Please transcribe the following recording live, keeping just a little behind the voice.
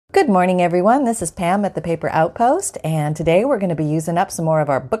Good morning, everyone. This is Pam at the Paper Outpost, and today we're going to be using up some more of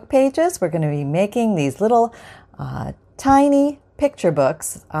our book pages. We're going to be making these little tiny picture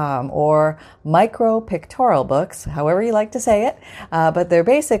books or micro pictorial books, however you like to say it, but they're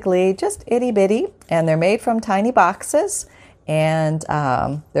basically just itty bitty, and they're made from tiny boxes, and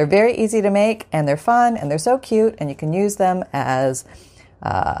they're very easy to make, and they're fun, and they're so cute, and you can use them as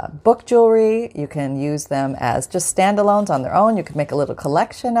book jewelry. You can use them as just standalones on their own. You could make a little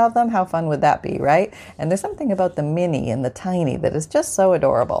collection of them. How fun would that be, right? And there's something about the mini and the tiny that is just so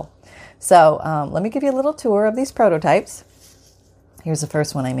adorable. So let me give you a little tour of these prototypes. Here's the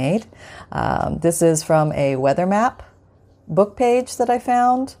first one I made. This is from a weather map book page that I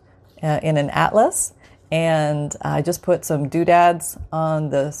found in an atlas. And I just put some doodads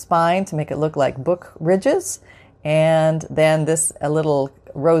on the spine to make it look like book ridges. And then a little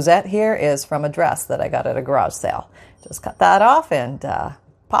rosette here is from a dress that I got at a garage sale. Just cut that off and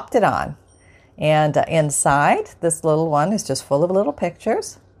popped it on. And inside, this little one is just full of little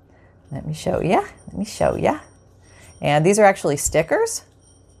pictures. Let me show you. And these are actually stickers.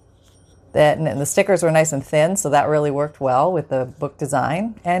 And the stickers were nice and thin, so that really worked well with the book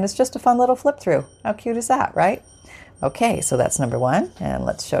design. And it's just a fun little flip through. How cute is that, right? Okay, so that's number one. And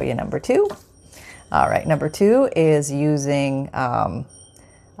let's show you number two. All right, number two is using,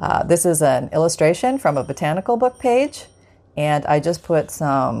 this is an illustration from a botanical book page, and I just put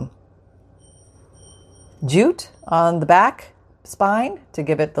some jute on the back spine to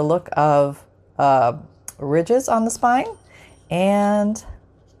give it the look of ridges on the spine. And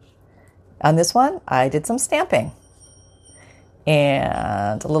on this one, I did some stamping.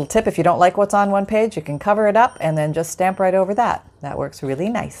 And a little tip, if you don't like what's on one page, you can cover it up and then just stamp right over that. That works really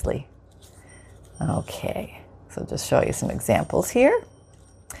nicely. Okay, so just show you some examples here.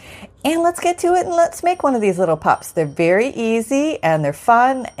 And let's get to it and let's make one of these little pups. They're very easy and they're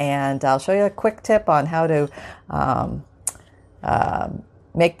fun, and I'll show you a quick tip on how to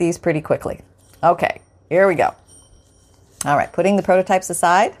make these pretty quickly. Okay, here we go. All right, putting the prototypes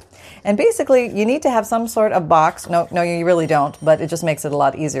aside. And basically, you need to have some sort of box. No, you really don't, but it just makes it a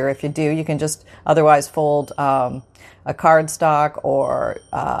lot easier if you do. You can just otherwise fold a cardstock or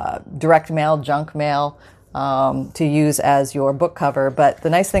direct mail, junk mail to use as your book cover. But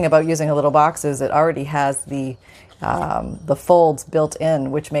the nice thing about using a little box is it already has the folds built in,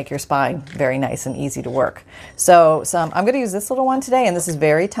 which make your spine very nice and easy to work. So I'm going to use this little one today, and this is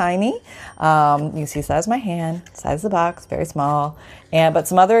very tiny. You can see the size of my hand, size of the box, very small. But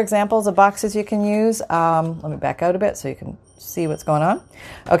some other examples of boxes you can use. Let me back out a bit so you can see what's going on.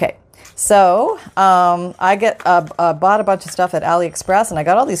 Okay. So I bought a bunch of stuff at AliExpress, and I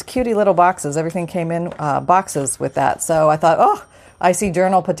got all these cutie little boxes. Everything came in boxes with that. So I thought, I see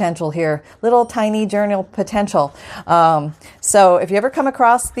journal potential here, little tiny journal potential. So if you ever come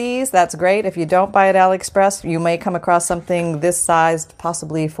across these, that's great. If you don't buy at AliExpress, you may come across something this sized,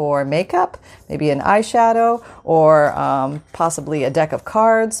 possibly for makeup, maybe an eyeshadow, or possibly a deck of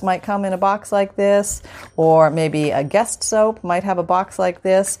cards might come in a box like this, or maybe a guest soap might have a box like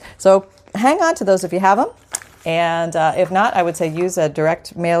this. So hang on to those if you have them. And if not, I would say use a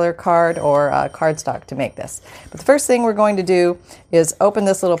direct mailer card or cardstock to make this. But the first thing we're going to do is open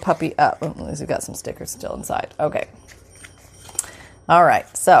this little puppy up. We've got some stickers still inside. Okay. All right.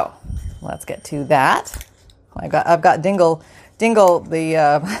 So let's get to that. I've got Dingle,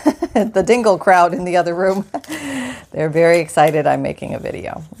 the Dingle crowd in the other room. They're very excited I'm making a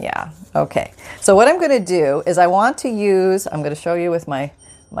video. Yeah. Okay. So what I'm going to do is I'm going to show you with my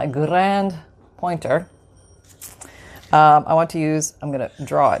grand pointer. I'm going to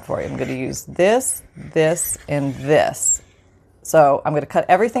draw it for you. I'm going to use this, and this. So I'm going to cut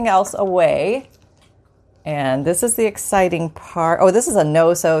everything else away. And this is the exciting part. Oh, this is a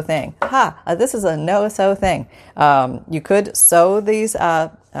no-sew thing. This is a no-sew thing. You could sew these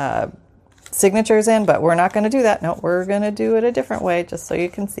signatures in, but we're not going to do that. No, we're going to do it a different way just so you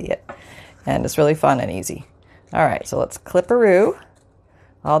can see it. And it's really fun and easy. All right, so let's clip-a-roo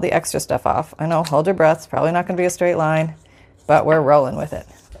all the extra stuff off. I know, hold your breath. It's probably not going to be a straight line, but we're rolling with it.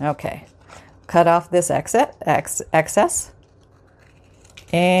 Okay. Cut off this excess.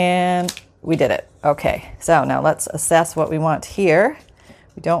 And we did it. Okay. So now let's assess what we want here.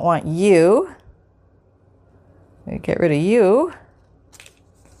 We don't want you. We get rid of you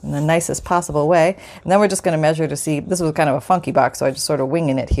in the nicest possible way. And then we're just going to measure to see. This was kind of a funky box, so I just sort of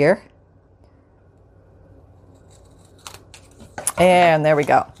winging it here. And there we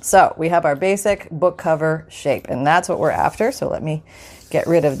go. So we have our basic book cover shape, and that's what we're after. So let me get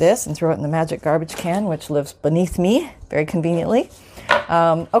rid of this and throw it in the magic garbage can, which lives beneath me very conveniently.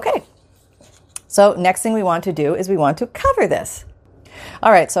 Okay. So next thing we want to do is we want to cover this.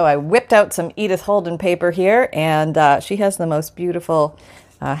 All right, so I whipped out some Edith Holden paper here, and she has the most beautiful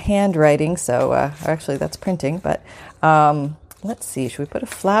handwriting. So actually, that's printing. But let's see, should we put a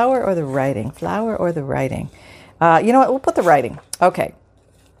flower or the writing? Flower or the writing? You know what? We'll put the writing. Okay.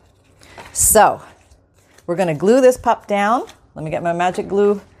 So we're going to glue this pup down. Let me get my magic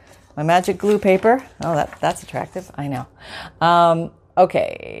glue paper. Oh, that's attractive. I know.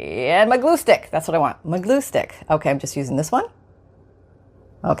 Okay, and my glue stick. That's what I want. My glue stick. Okay, I'm just using this one.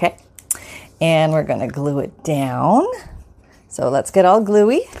 Okay, and we're going to glue it down. So let's get all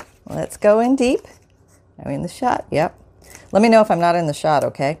gluey. Let's go in deep. Are we in the shot? Yep. Let me know if I'm not in the shot,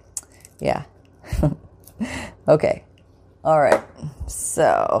 okay? Yeah. Okay. All right.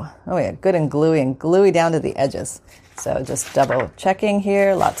 So, oh yeah, good and gluey down to the edges. So just double checking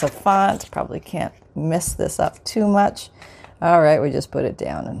here. Lots of font. Probably can't mess this up too much. All right, we just put it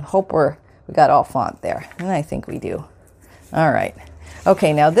down and hope we got all font there. And I think we do. All right.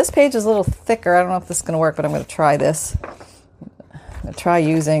 Okay, now this page is a little thicker. I don't know if this is going to work, but I'm going to try this. I'm going to try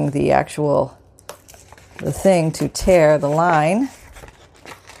using the thing to tear the line,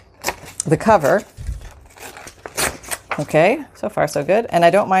 the cover. Okay, so far so good. And I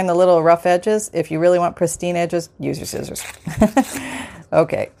don't mind the little rough edges. If you really want pristine edges, use your scissors.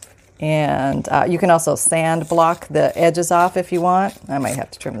 Okay. And you can also sand block the edges off if you want. I might have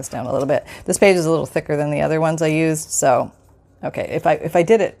to trim this down a little bit. This page is a little thicker than the other ones I used. So, okay, if I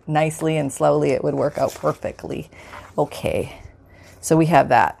did it nicely and slowly, it would work out perfectly. Okay, so we have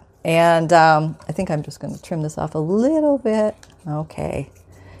that. And I think I'm just going to trim this off a little bit. Okay,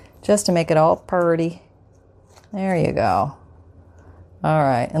 just to make it all pretty. There you go. All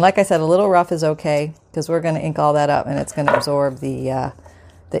right. And like I said, a little rough is okay because we're going to ink all that up and it's going to absorb the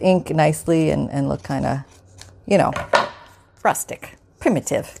ink nicely and look kind of, rustic,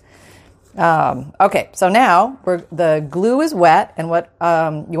 primitive. Okay, so now the glue is wet, and what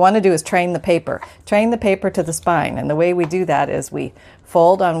you want to do is train the paper. Train the paper to the spine, and the way we do that is we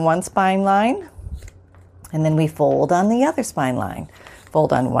fold on one spine line, and then we fold on the other spine line.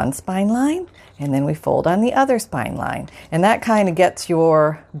 Fold on one spine line, and then we fold on the other spine line. And that kind of gets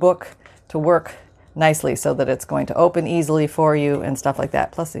your book to work nicely so that it's going to open easily for you and stuff like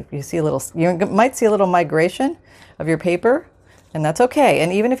that. Plus, if you see you might see a little migration of your paper, and that's okay.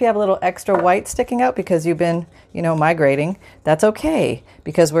 And even if you have a little extra white sticking out because you've been, migrating, that's okay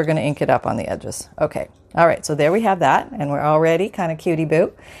because we're going to ink it up on the edges. Okay. All right. So there we have that, and we're already kind of cutie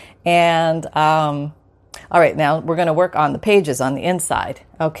boo. And all right, now we're going to work on the pages on the inside.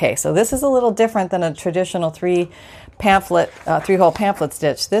 Okay. So this is a little different than a traditional three-hole pamphlet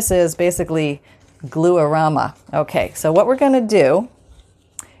stitch. This is basically glue-orama. Okay, so what we're going to do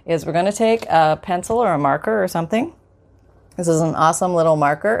is we're going to take a pencil or a marker or something. This is an awesome little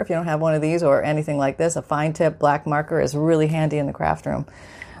marker. If you don't have one of these or anything like this, a fine tip black marker is really handy in the craft room.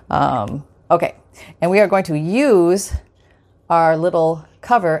 Okay, and we are going to use our little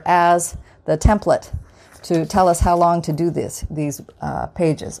cover as the template to tell us how long to do these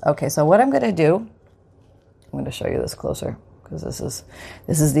pages. Okay, so what I'm going to do, I'm going to show you this closer, because this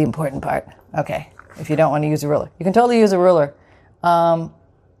is the important part. Okay, if you don't want to use a ruler, you can totally use a ruler. I'm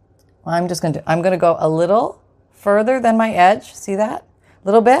going to go a little further than my edge. See that? A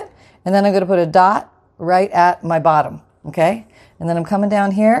little bit, and then I'm going to put a dot right at my bottom. Okay, and then I'm coming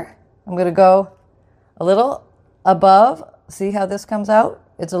down here. I'm going to go a little above. See how this comes out?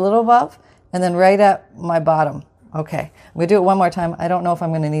 It's a little above, and then right at my bottom. Okay, I'm going to do it one more time. I don't know if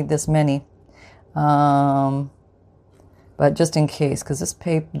I'm going to need this many. But just in case, because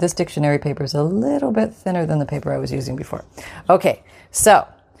this dictionary paper is a little bit thinner than the paper I was using before. Okay, so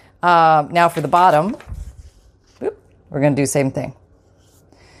now for the bottom, we're going to do the same thing.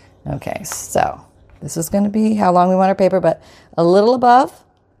 Okay, so this is going to be how long we want our paper, but a little above,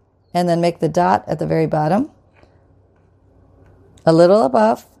 and then make the dot at the very bottom. A little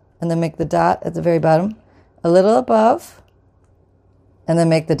above, and then make the dot at the very bottom. A little above, and then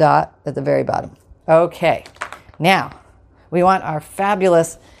make the dot at the very bottom. Okay, now we want our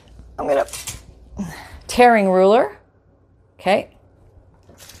fabulous, tearing ruler. Okay.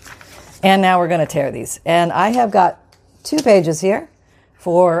 And now we're going to tear these. And I have got 2 pages here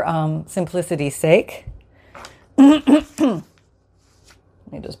for simplicity's sake. Let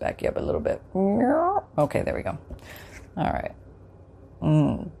me just back you up a little bit. Okay, there we go. All right.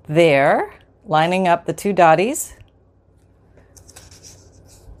 There, lining up the 2 dotties.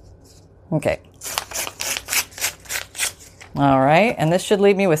 Okay. All right, and this should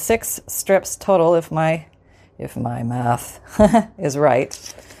leave me with 6 strips total if my math is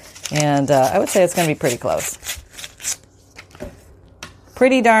right. And I would say it's going to be pretty close.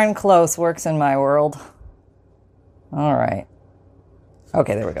 Pretty darn close works in my world. All right.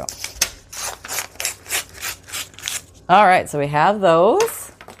 Okay, there we go. All right, so we have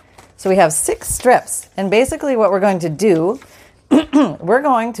those. So we have 6 strips. And basically what we're going to do, we're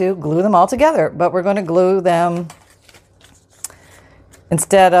going to glue them all together, but we're going to glue them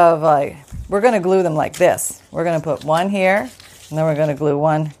instead of we're going to glue them like this. We're going to put one here, and then we're going to glue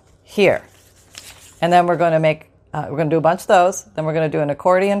one here. And then we're going to do a bunch of those. Then we're going to do an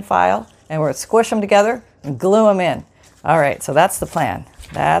accordion file, and we're going to squish them together and glue them in. All right, so that's the plan.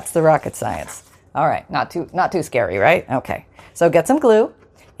 That's the rocket science. All right, not too scary, right? Okay, so get some glue.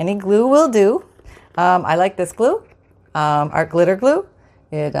 Any glue will do. I like this glue, Art Glitter Glue.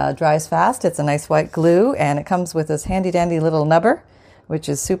 It dries fast. It's a nice white glue, and it comes with this handy dandy little nubber, which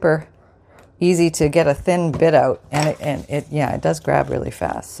is super easy to get a thin bit out, and it does grab really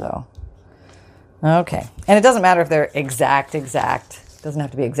fast. So, okay, and it doesn't matter if they're exact. It doesn't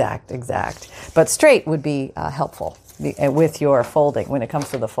have to be exact, but straight would be helpful with your folding when it comes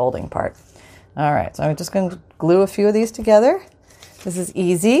to the folding part. All right, so I'm just going to glue a few of these together. This is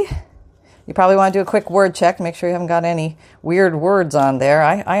easy. You probably want to do a quick word check. Make sure you haven't got any weird words on there.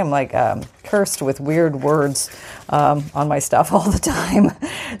 I am like cursed with weird words on my stuff all the time.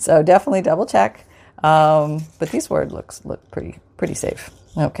 So definitely double check. But these words look pretty safe.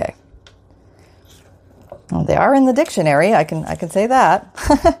 Okay. Well, they are in the dictionary. I can say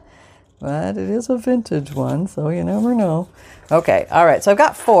that. But it is a vintage one, so you never know. Okay, all right, so I've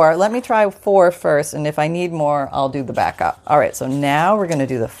got 4. Let me try 4 first, and if I need more, I'll do the backup. All right, so now we're going to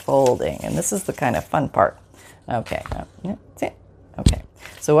do the folding, and this is the kind of fun part. Okay, that's it. Okay,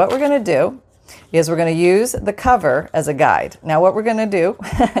 so what we're going to do is we're going to use the cover as a guide. Now, what we're going to do,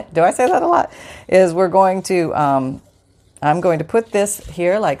 do I say that a lot, is we're going to, I'm going to put this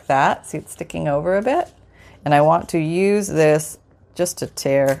here like that. See, it's sticking over a bit, and I want to use this just to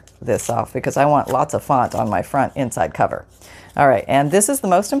tear this off because I want lots of font on my front inside cover. All right, and this is the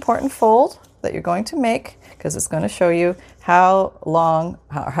most important fold that you're going to make because it's going to show you how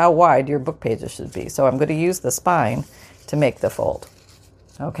wide your book pages should be. So I'm going to use the spine to make the fold.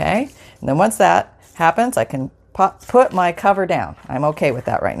 Okay, and then once that happens, I can put my cover down. I'm okay with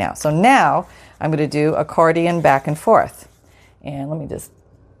that right now. So now I'm going to do accordion back and forth. And let me just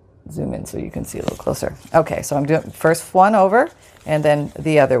zoom in so you can see a little closer. Okay, so I'm doing first one over and then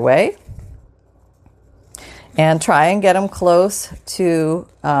the other way. And try and get them close to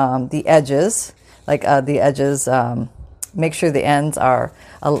the edges. Like the edges, make sure the ends are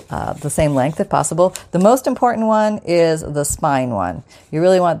the same length if possible. The most important one is the spine one. You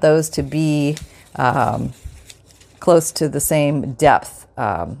really want those to be close to the same depth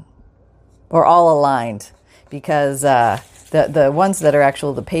or all aligned because the ones that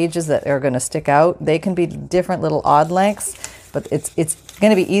are the pages that are going to stick out, they can be different little odd lengths, but it's going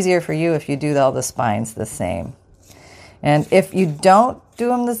to be easier for you if you do all the spines the same. And if you don't do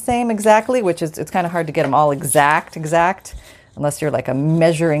them the same exactly, which is, it's kind of hard to get them all exact, unless you're like a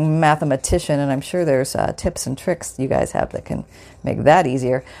measuring mathematician, and I'm sure there's tips and tricks you guys have that can make that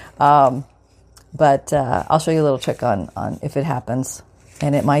easier. But I'll show you a little trick on if it happens,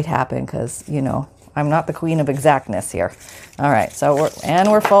 and it might happen because, you know, I'm not the queen of exactness here. All right, so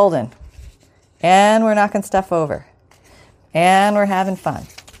we're folding, and we're knocking stuff over, and we're having fun.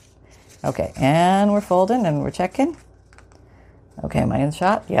 Okay, and we're folding, and we're checking. Okay, am I in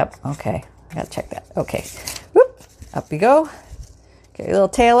shot? Yep, okay, I gotta check that. Okay, whoop, up we go. Get your little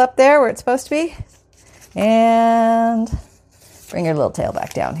tail up there where it's supposed to be, and bring your little tail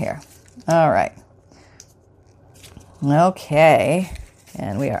back down here. All right. Okay,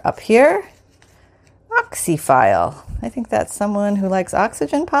 and we are up here. Oxyphile. I think that's someone who likes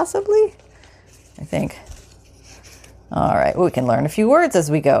oxygen, possibly. I think. All right, well, we can learn a few words as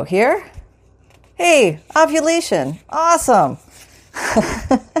we go here. Hey, ovulation. Awesome.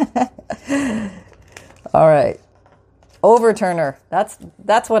 All right. Overturner.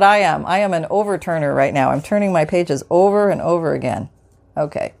 That's what I am. I am an overturner right now. I'm turning my pages over and over again.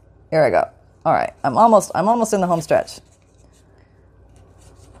 Okay, here I go. All right, I'm almost in the home stretch.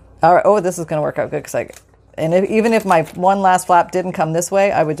 All right. Oh, this is going to work out good even if my one last flap didn't come this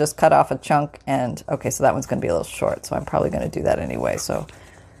way, I would just cut off a chunk. And okay, so that one's going to be a little short, so I'm probably going to do that anyway. So,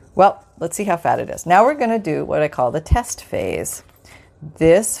 well, let's see how fat it is. Now we're going to do what I call the test phase.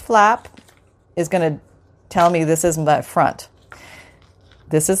 This flap is going to tell me this is my front.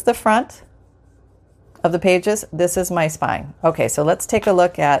 This is the front of the pages. This is my spine. Okay, so let's take a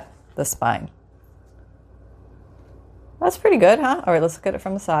look at the spine. That's pretty good, huh? All right, let's look at it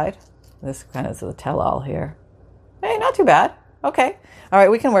from the side. This kind of is a tell-all here. Hey, not too bad. Okay. All right,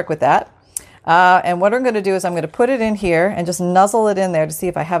 we can work with that. And what I'm going to do is I'm going to put it in here and just nuzzle it in there to see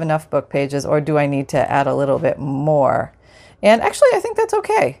if I have enough book pages or do I need to add a little bit more. And actually, I think that's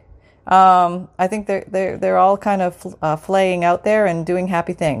okay. I think they're all kind of flaying out there and doing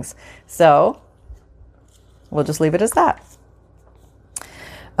happy things. So we'll just leave it as that.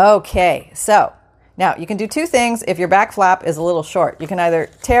 Okay, so now you can do two things if your back flap is a little short. You can either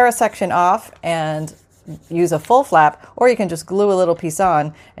tear a section off and use a full flap, or you can just glue a little piece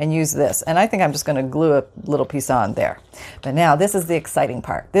on and use this. And I think I'm just going to glue a little piece on there. But now this is the exciting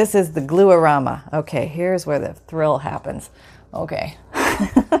part. This is the glue-orama. Okay, here's where the thrill happens. Okay.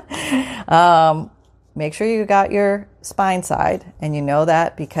 Make sure you got your spine side, and you know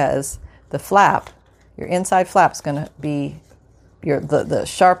that because the flap, your inside flap is going to be the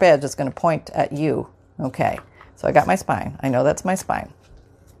sharp edge is going to point at you. Okay, so I got my spine. I know that's my spine.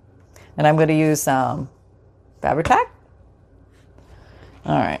 And I'm going to use some fabric tack.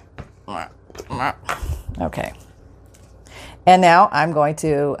 All right. Okay. And now I'm going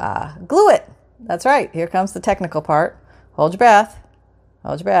to glue it. That's right. Here comes the technical part. Hold your breath.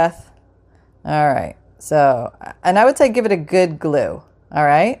 Hold your breath. All right. So, and I would say give it a good glue. All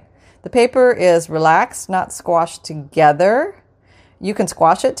right. The paper is relaxed, not squashed together. You can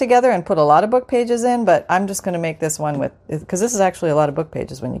squash it together and put a lot of book pages in, but I'm just going to make this one because this is actually a lot of book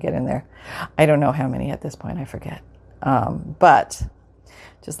pages when you get in there. I don't know how many at this point, I forget. But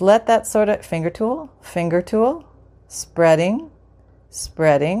just let that sort of finger tool, spreading.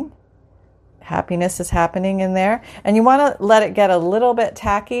 Happiness is happening in there. And you want to let it get a little bit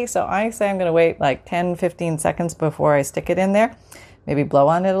tacky. So I say I'm going to wait like 10, 15 seconds before I stick it in there. Maybe blow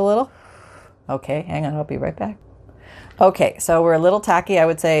on it a little. Okay, hang on, I'll be right back. Okay, so we're a little tacky. I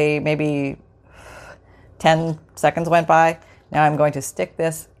would say maybe 10 seconds went by. Now I'm going to stick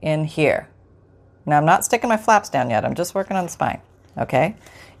this in here. Now I'm not sticking my flaps down yet. I'm just working on the spine. Okay,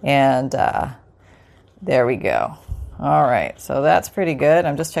 and there we go. All right, so that's pretty good.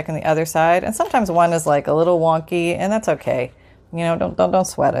 I'm just checking the other side. And sometimes one is like a little wonky, and that's okay. You know, don't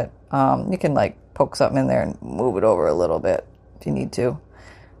sweat it. You can like poke something in there and move it over a little bit if you need to,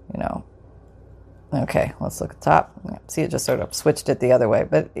 you know. Okay, let's look at the top. See, it just sort of switched it the other way.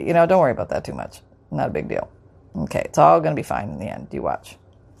 But, you know, don't worry about that too much. Not a big deal. Okay, it's all going to be fine in the end. You watch.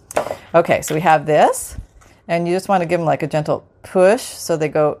 Okay, so we have this. And you just want to give them like a gentle push so they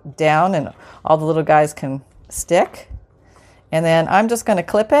go down and all the little guys can stick. And then I'm just going to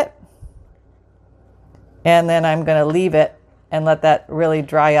clip it. And then I'm going to leave it and let that really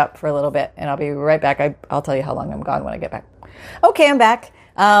dry up for a little bit. And I'll be right back. I'll tell you how long I'm gone when I get back. Okay, I'm back.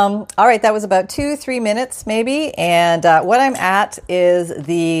 All right, that was about 2-3 minutes maybe. And what I'm at is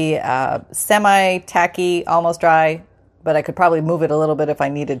the semi-tacky, almost dry, but I could probably move it a little bit if I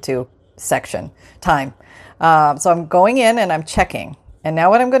needed to, section time. So I'm going in and I'm checking. And now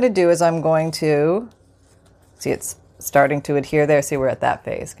what I'm going to do is I'm going to, see it's starting to adhere there. See, we're at that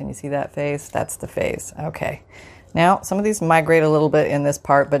phase. Can you see that phase? That's the phase. Okay. Now, some of these migrate a little bit in this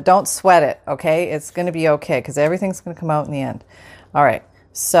part, but don't sweat it, okay? It's going to be okay because everything's going to come out in the end. All right.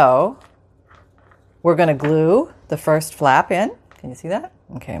 So we're going to glue the first flap in. Can you see that?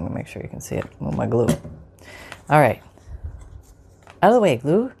 Okay, I'm going to make sure you can see it. Move my glue. All right. Out of the way,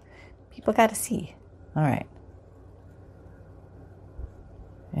 glue. People got to see. All right.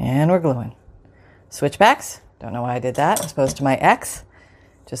 And we're gluing. Switchbacks. Don't know why I did that as opposed to my X.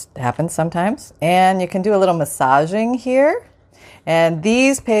 Just happens sometimes. And you can do a little massaging here. And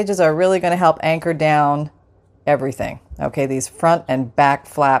these pages are really going to help anchor down everything. Okay, these front and back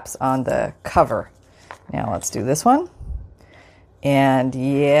flaps on the cover. Now let's do this one. And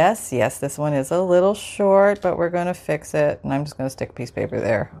yes, this one is a little short, but we're going to fix it. And I'm just going to stick a piece of paper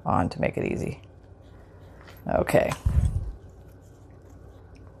there on to make it easy. Okay.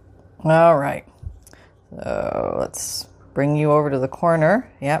 All right. So let's bring you over to the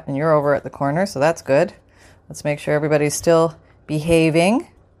corner. Yep, and you're over at the corner, so that's good. Let's make sure everybody's still behaving.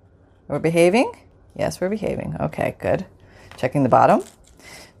 We're behaving? Yes, we're behaving. Okay, good. Checking the bottom.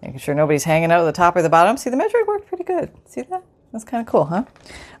 Making sure nobody's hanging out at the top or the bottom. See, the measuring worked pretty good. See that? That's kind of cool, huh?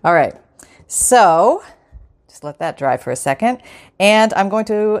 All right. So just let that dry for a second. And I'm going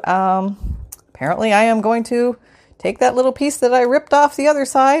to, apparently I am going to take that little piece that I ripped off the other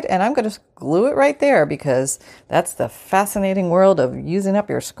side and I'm going to glue it right there because that's the fascinating world of using up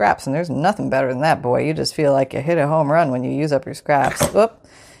your scraps. And there's nothing better than that, boy. You just feel like you hit a home run when you use up your scraps. Whoop.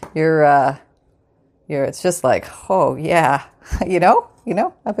 It's just like, oh yeah, you know,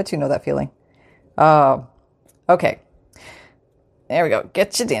 I bet you know that feeling. Okay. There we go.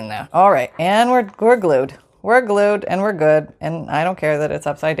 Get you in there. All right. And we're glued. We're glued and we're good. And I don't care that it's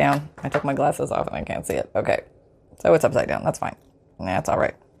upside down. I took my glasses off and I can't see it. Okay. So it's upside down. That's fine. That's all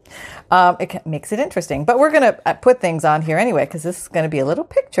right. It makes it interesting. But we're going to put things on here anyway, because this is going to be a little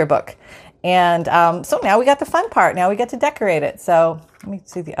picture book. And so now we got the fun part. Now we get to decorate it. So let me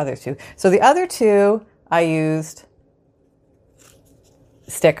see the other two. So the other two, I used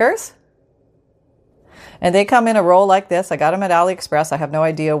stickers. And they come in a roll like this. I got them at AliExpress. I have no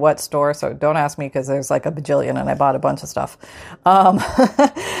idea what store, so don't ask me because there's like a bajillion and I bought a bunch of stuff.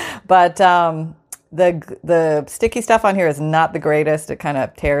 But the sticky stuff on here is not the greatest. It kind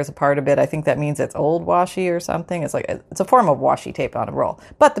of tears apart a bit. I think that means it's old washi or something. It's a form of washi tape on a roll.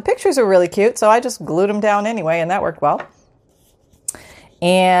 But the pictures are really cute, so I just glued them down anyway, and that worked well.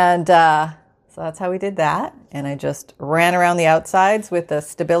 And so that's how we did that. And I just ran around the outsides with the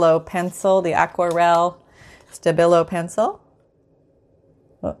Stabilo pencil, the Aquarelle Stabilo pencil.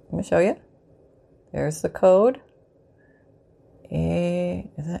 Oh, let me show you. There's the code.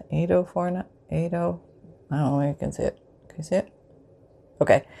 Is that 8049? 80? I don't know if you can see it. Can you see it?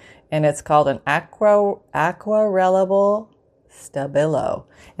 Okay. And it's called an Aquarellable Stabilo.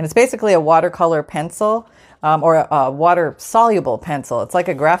 And it's basically a watercolor pencil. Or a water-soluble pencil. It's like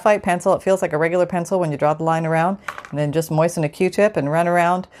a graphite pencil. It feels like a regular pencil when you draw the line around. And then just moisten a Q-tip and run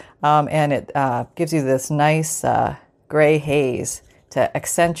around. And it gives you this nice gray haze to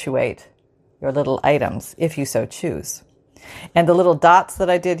accentuate your little items, if you so choose. And the little dots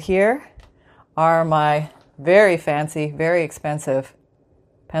that I did here are my very fancy, very expensive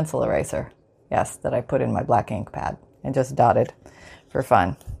pencil eraser. Yes, that I put in my black ink pad and just dotted for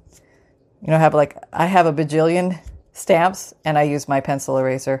fun. You know, I have a bajillion stamps and I use my pencil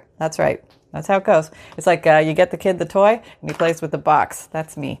eraser. That's right. That's how it goes. It's like you get the kid the toy and he plays with the box.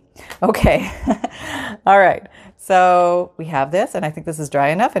 That's me. Okay. All right. So we have this and I think this is dry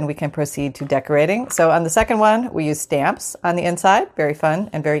enough and we can proceed to decorating. So on the second one, we use stamps on the inside. Very fun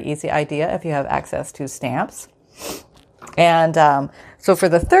and very easy idea if you have access to stamps. And so for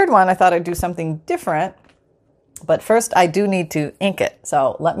the third one, I thought I'd do something different. But first, I do need to ink it.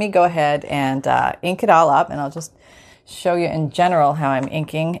 So let me go ahead and ink it all up. And I'll just show you in general how I'm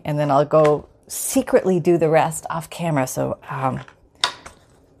inking. And then I'll go secretly do the rest off camera. So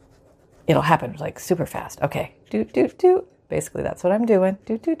it'll happen like super fast. Okay. Doot, doot, doot. Basically, that's what I'm doing.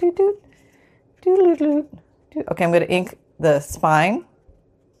 Doot, doot, doot, doot. Doot, doot, doot, doot. Okay, I'm going to ink the spine.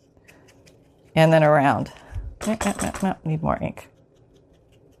 And then around. Need more ink.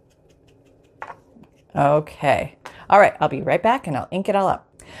 Okay. All right. I'll be right back and I'll ink it all up.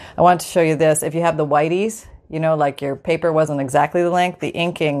 I want to show you this. If you have the whiteys, you know, like your paper wasn't exactly the length, the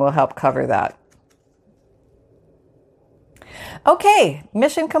inking will help cover that. Okay.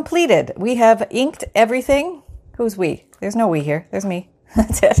 Mission completed. We have inked everything. Who's we? There's no we here. There's me.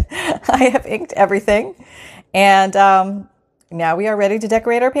 That's it. I have inked everything. And now we are ready to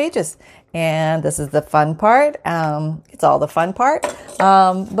decorate our pages. And this is the fun part. It's all the fun part.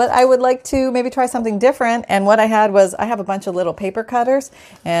 But I would like to maybe try something different. And what I had was I have a bunch of little paper cutters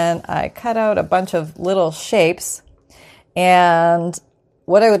and I cut out a bunch of little shapes. And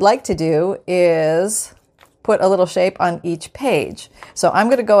what I would like to do is put a little shape on each page. So I'm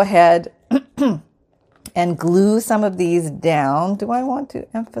going to go ahead and glue some of these down. Do I want to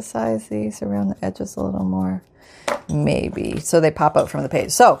emphasize these around the edges a little more? Maybe. So they pop out from the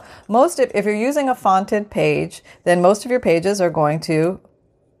page. So if you're using a fonted page, then most of your pages are going to,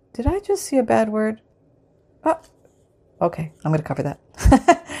 did I just see a bad word? Oh, okay. I'm going to cover that.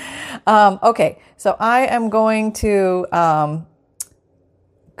 Okay. So I am going to,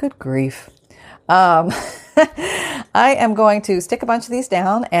 good grief. I am going to stick a bunch of these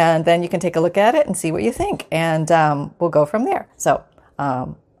down and then you can take a look at it and see what you think. And, we'll go from there. So,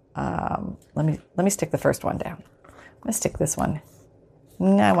 let me stick the first one down. I'm going to stick this one.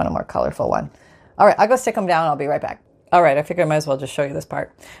 I want a more colorful one. All right, I'll go stick them down. I'll be right back. All right, I figure I might as well just show you this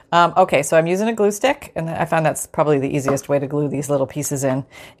part. Okay, so I'm using a glue stick, and I found that's probably the easiest way to glue these little pieces in.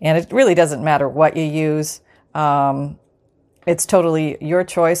 And it really doesn't matter what you use. It's totally your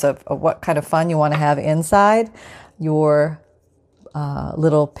choice of what kind of fun you want to have inside your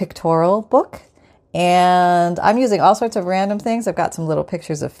little pictorial book. And I'm using all sorts of random things. I've got some little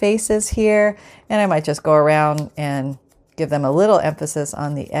pictures of faces here, and I might just go around and give them a little emphasis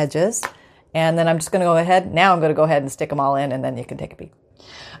on the edges. And then I'm just going to go ahead. Now I'm going to go ahead and stick them all in, and then you can take a peek.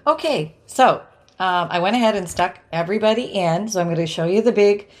 Okay, so I went ahead and stuck everybody in. So I'm going to show you the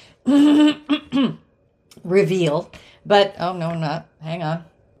big reveal. But, oh, no, I'm not. Hang on.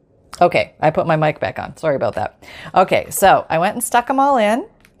 Okay, I put my mic back on. Sorry about that. Okay, so I went and stuck them all in.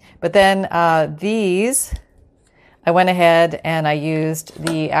 But then these, I went ahead and I used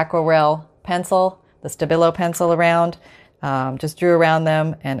the Aquarelle pencil, the Stabilo pencil around, just drew around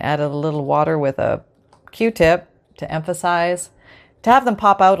them and added a little water with a Q-tip to emphasize to have them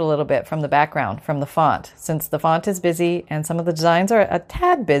pop out a little bit from the background, from the font, since the font is busy and some of the designs are a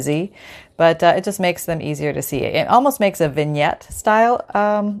tad busy, but it just makes them easier to see. It almost makes a vignette style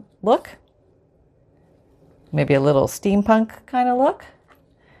look, maybe a little steampunk kind of look.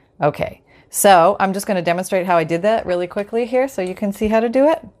 Okay, so I'm just going to demonstrate how I did that really quickly here so you can see how to do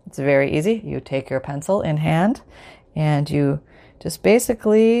it. It's very easy. You take your pencil in hand and you just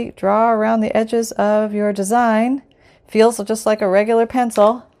basically draw around the edges of your design. Feels just like a regular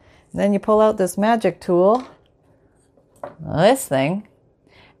pencil. And then you pull out this magic tool, this thing,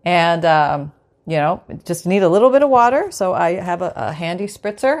 and just need a little bit of water. So I have a handy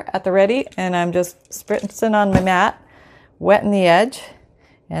spritzer at the ready, and I'm just spritzing on my mat, wetting the edge,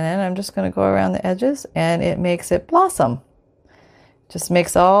 and then I'm just going to go around the edges, and it makes it blossom. Just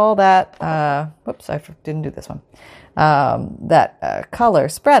makes all that, whoops, I didn't do this one. That color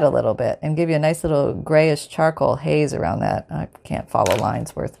spread a little bit and give you a nice little grayish charcoal haze around that. I can't follow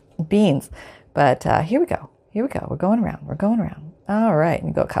lines worth beans, but here we go. We're going around. All right,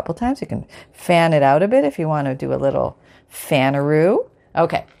 and go a couple times. You can fan it out a bit if you want to do a little fanaroo.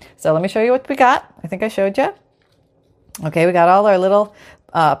 Okay, so let me show you what we got. I think I showed you. Okay, we got all our little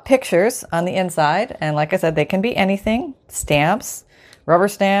pictures on the inside, and like I said, they can be anything. Stamps, rubber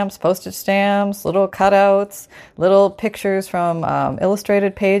stamps, postage stamps, little cutouts, little pictures from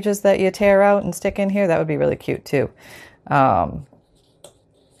illustrated pages that you tear out and stick in here. That would be really cute too.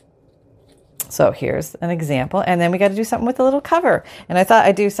 So here's an example. And then we got to do something with the little cover. And I thought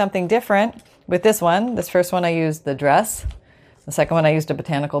I'd do something different with this one. This first one I used the dress. The second one I used a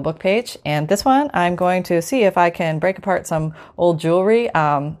botanical book page. And this one I'm going to see if I can break apart some old jewelry.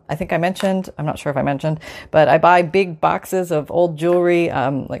 I think I mentioned, I'm not sure if I mentioned, but I buy big boxes of old jewelry,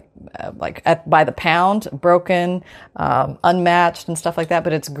 by the pound, broken, unmatched and stuff like that.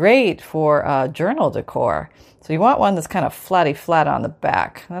 But it's great for journal decor. So you want one that's kind of flatty flat on the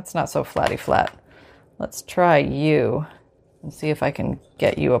back. That's not so flatty flat. Let's try you and see if I can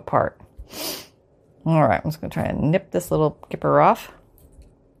get you apart. All right, I'm just going to try and nip this little kipper off.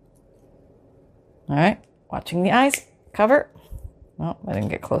 All right, watching the eyes. Cover. Oh, I didn't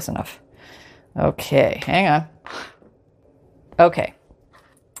get close enough. Okay, hang on. Okay.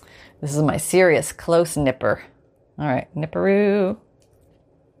 This is my serious close nipper. All right, nipperoo.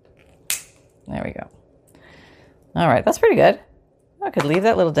 There we go. All right, that's pretty good. I could leave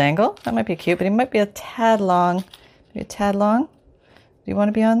that little dangle. That might be cute, but it might be a tad long. Maybe a tad long. Do you want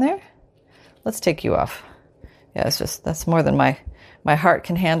to be on there? Let's take you off. Yeah, that's more than my heart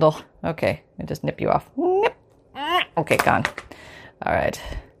can handle. Okay, I just nip you off. Nip. Okay, gone. All right.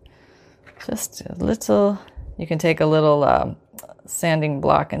 Just a little, you can take a little sanding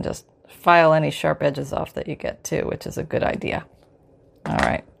block and just file any sharp edges off that you get too, which is a good idea. All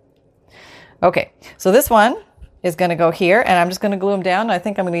right. Okay, so this one is going to go here, and I'm just going to glue them down. I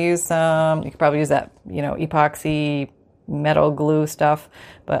think I'm going to use some, you could probably use that, epoxy metal glue stuff,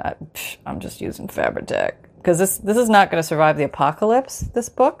 but I'm just using Fabri-Tac because this is not going to survive the apocalypse, this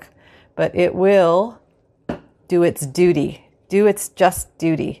book, but it will do its duty, do its just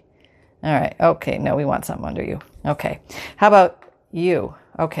duty. All right. Okay. No, we want something under you. Okay. How about you?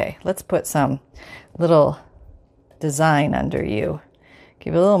 Okay. Let's put some little design under you.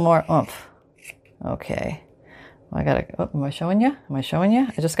 Give it a little more oomph. Okay. Am I showing you?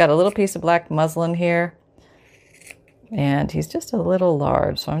 I just got a little piece of black muslin here. And he's just a little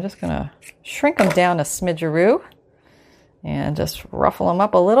large. So I'm just going to shrink him down a smidgeroo. And just ruffle him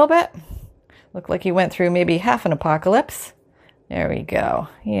up a little bit. Look like he went through maybe half an apocalypse. There we go.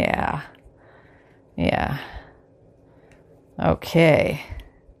 Yeah. Okay.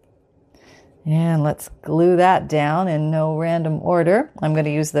 And let's glue that down in no random order. I'm going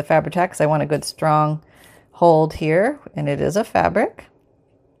to use the Fabri-Tac because I want a good strong hold here, and it is a fabric.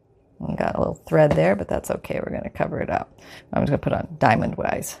 I got a little thread there, but that's okay. We're going to cover it up. I'm just going to put on diamond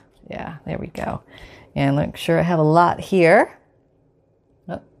wise. Yeah, there we go. And make sure I have a lot here.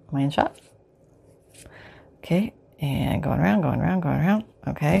 Oh, am I in shot? Okay, and going around.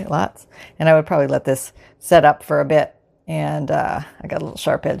 Okay, lots. And I would probably let this set up for a bit. And I got a little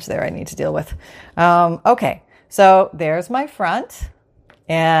sharp edge there I need to deal with. Okay, so there's my front.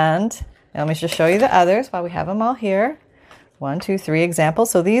 And let me just show you the others while we have them all here. 1, 2, 3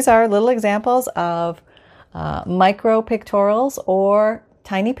 examples. So these are little examples of micro pictorials or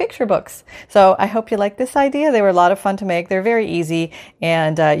tiny picture books. So I hope you like this idea. They were a lot of fun to make. They're very easy,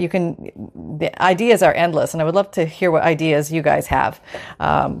 and the ideas are endless, and I would love to hear what ideas you guys have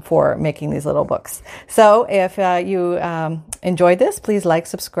for making these little books. So if you enjoyed this, please like,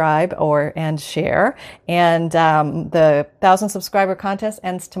 subscribe, and share. And the 1,000 subscriber contest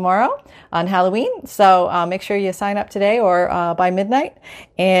ends tomorrow on Halloween. So make sure you sign up today or by midnight.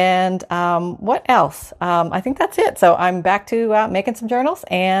 And what else? I think that's it. So I'm back to making some journals,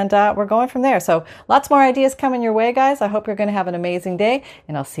 and we're going from there. So lots more ideas coming your way, guys. I hope you're going to have an amazing day,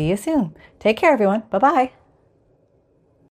 and I'll see you soon. Take care, everyone. Bye-bye.